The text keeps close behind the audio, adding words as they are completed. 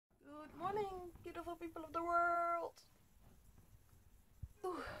beautiful people of the world.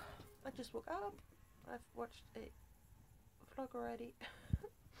 Ooh, I just woke up. I've watched a vlog already.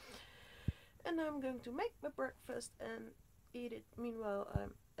 And I'm going to make my breakfast and eat it. Meanwhile,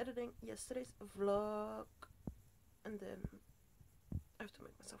 I'm editing yesterday's vlog. And then I have to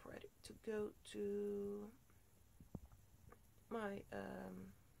make myself ready to go to my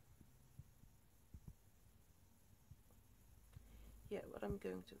what I'm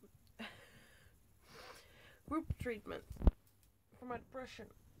going to group treatment for my depression,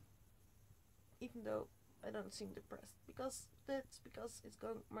 even though I don't seem depressed, because it's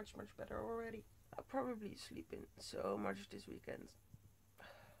going much better already. I'll probably sleep in so much this weekend.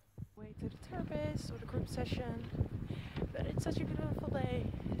 Way to the therapist or the group session, but it's such a beautiful day.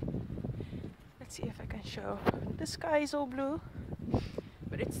 Let's see if I can show. The sky is all blue,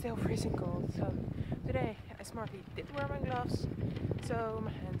 but it's still freezing cold. So today I smartly did wear my gloves, so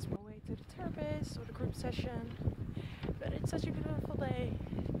my hands were way to the therapist or the group session, but it's such a beautiful day.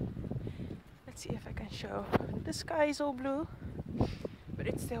 Let's see if I can show. The sky is all blue, but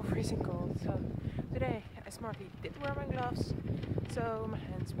it's still freezing cold. So today I smartly did wear my gloves, so my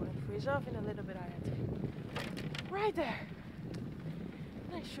hands wouldn't freeze off in a little bit. I had to right there.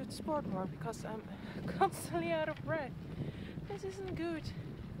 And I should sport more because I'm constantly out of breath. This isn't good.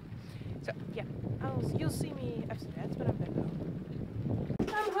 So yeah, you'll see me after that when I'm back home.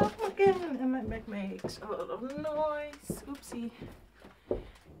 I'm home again and my back makes a lot of noise. Oopsie.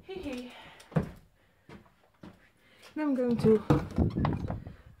 Hee. Now I'm going to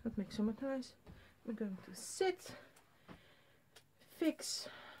not make so much noise. I'm going to sit, fix,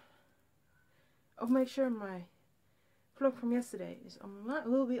 make sure my vlog from yesterday is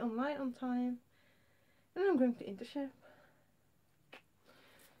online, will be online on time, and I'm going to internship.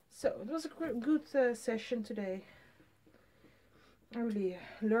 So it was a good session today. I really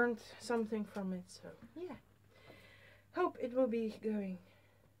learned something from it. So yeah, hope it will be going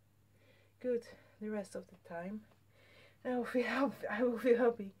good the rest of the time. I will feel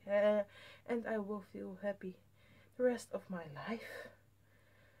happy, and I will feel happy the rest of my life,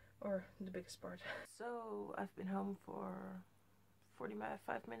 or the biggest part. So I've been home for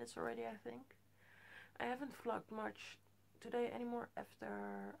 45 minutes already, I think. I haven't vlogged much today anymore after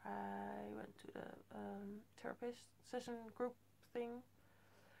I went to the therapist session group thing,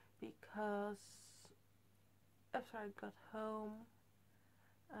 because after I got home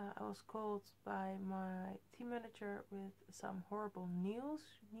I was called by my team manager with some horrible news.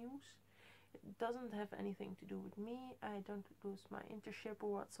 It doesn't have anything to do with me. I don't lose my internship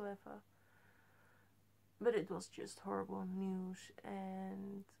or whatsoever. But it was just horrible news,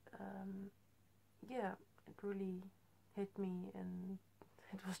 and yeah, it really hit me, and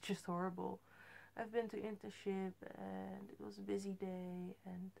it was just horrible. I've been to internship and it was a busy day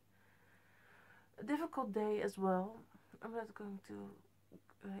and a difficult day as well. I'm not going to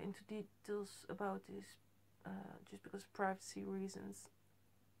into details about this just because of privacy reasons,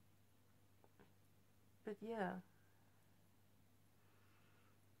 but yeah,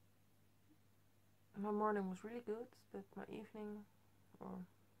 my morning was really good, but my evening or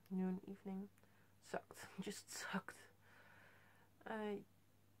noon evening sucked. Just sucked. I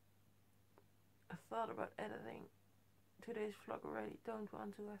thought about editing today's vlog already, don't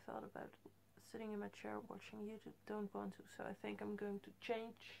want to. I thought about sitting in my chair watching YouTube, don't want to. So I think I'm going to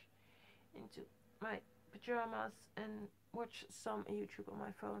change into my pajamas and watch some YouTube on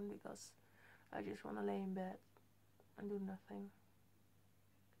my phone, because I just want to lay in bed and do nothing,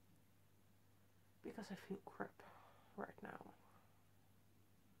 because I feel crap right now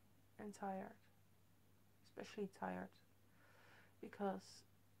and tired, especially tired, because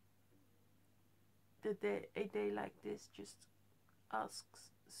a day like this just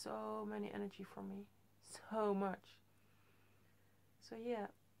asks so many energy from me, so much. So yeah,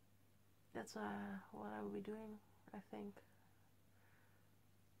 that's what I will be doing. I think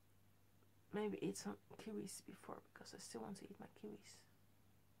maybe eat some kiwis before, because I still want to eat my kiwis.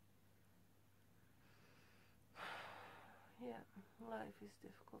 Yeah, life is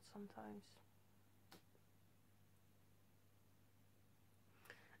difficult sometimes.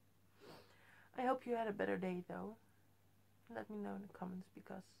 I hope you had a better day though. Let me know in the comments,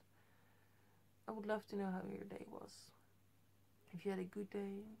 because I would love to know how your day was. If you had a good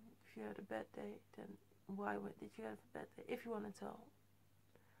day, if you had a bad day, then why did you have a bad day, if you want to tell.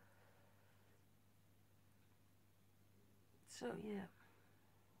 So yeah.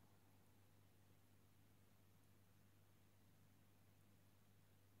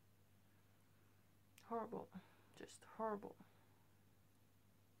 Horrible. Just horrible.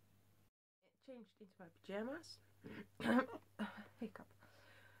 I changed into my pajamas. Hiccup.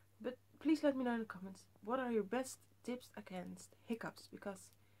 But please let me know in the comments, what are your best tips against hiccups? Because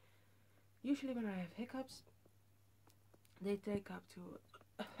usually when I have hiccups, they take up to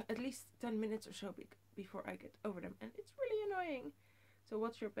at least 10 minutes or so before I get over them, and it's really annoying. So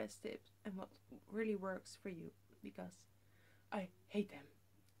what's your best tip and what really works for you? Because I hate them.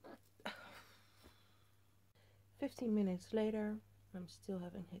 15 minutes later, I'm still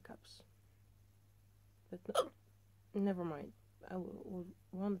having hiccups. But no, never mind. I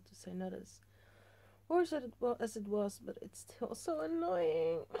wanted to say not as worse as it was, but it's still so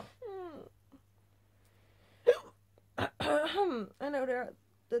annoying. I know there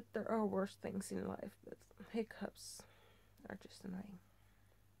are worse things in life, but hiccups are just annoying.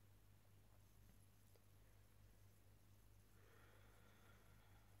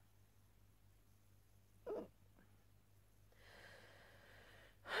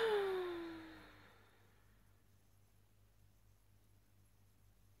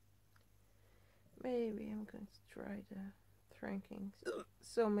 Maybe I'm going to try the rankings.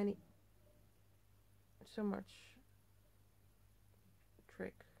 So much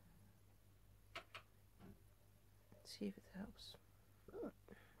trick. Let's see if it helps.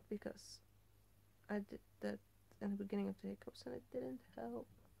 Because I did that in the beginning of the hiccups and it didn't help.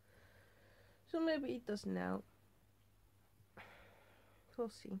 So maybe it does now. We'll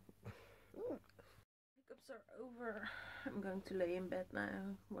see. Hiccups are over. I'm going to lay in bed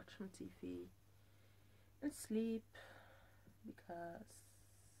now, watch some TV, and sleep, because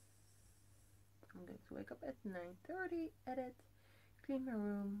I'm going to wake up at 9:30, edit, clean my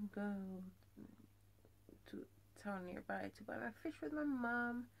room, go to town nearby to buy my fish with my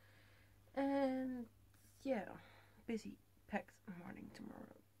mom, and yeah, busy packed morning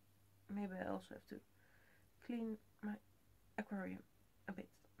tomorrow. Maybe I also have to clean my aquarium a bit,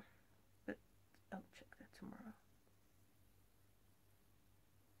 but I'll check that tomorrow.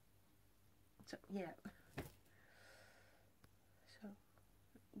 So yeah, so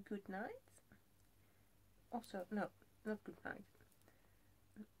good night. Also, no, not good night.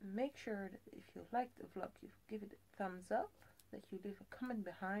 Make sure that if you liked the vlog, you give it a thumbs up, that you leave a comment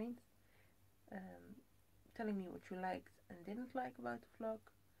behind, telling me what you liked and didn't like about the vlog,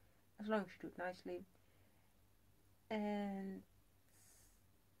 as long as you do it nicely, and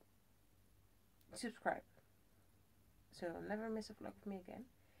subscribe, so you'll never miss a vlog of me again.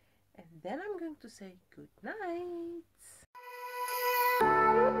 And then I'm going to say good night.